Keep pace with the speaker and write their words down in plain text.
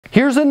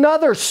Here's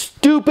another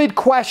stupid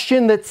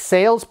question that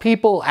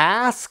salespeople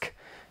ask.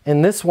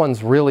 And this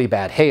one's really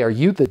bad. Hey, are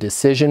you the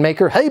decision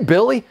maker? Hey,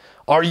 Billy,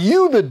 are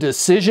you the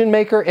decision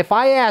maker? If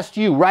I asked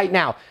you right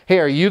now, hey,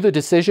 are you the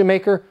decision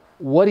maker?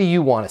 What do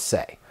you want to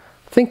say?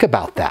 Think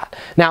about that.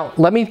 Now,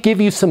 let me give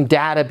you some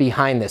data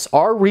behind this.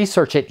 Our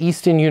research at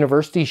Easton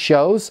University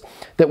shows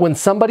that when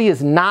somebody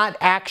is not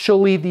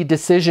actually the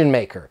decision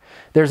maker,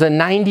 there's a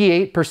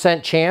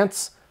 98%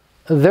 chance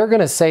they're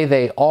going to say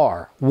they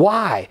are.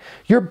 Why?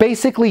 You're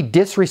basically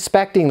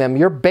disrespecting them.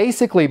 You're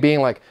basically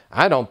being like,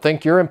 I don't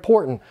think you're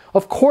important.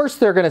 Of course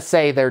they're going to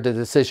say they're the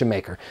decision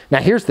maker. Now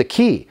here's the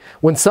key.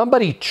 When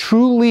somebody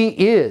truly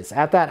is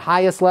at that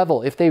highest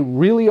level, if they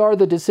really are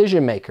the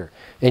decision maker,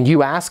 and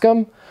you ask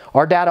them,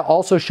 our data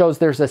also shows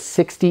there's a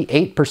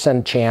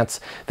 68% chance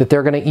that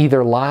they're going to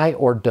either lie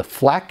or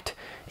deflect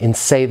and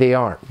say they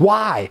aren't.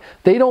 Why?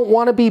 They don't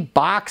want to be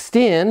boxed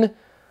in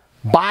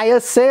by a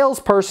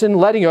salesperson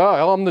letting,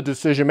 oh, I'm the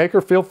decision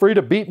maker, feel free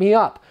to beat me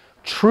up.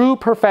 True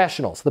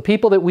professionals, the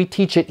people that we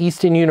teach at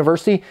Easton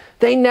University,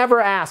 they never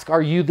ask,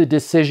 are you the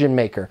decision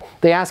maker?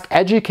 They ask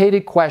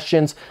educated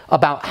questions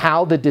about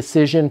how the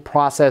decision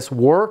process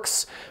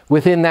works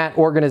within that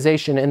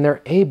organization, and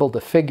they're able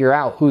to figure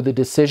out who the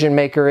decision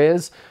maker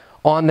is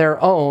on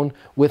their own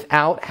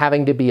without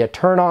having to be a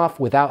turnoff,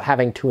 without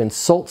having to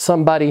insult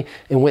somebody,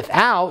 and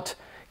without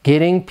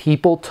getting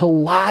people to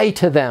lie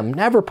to them.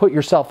 Never put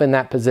yourself in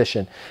that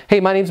position. Hey,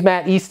 my name's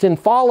Matt Easton.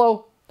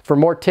 Follow for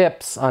more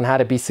tips on how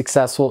to be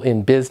successful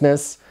in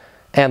business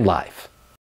and life.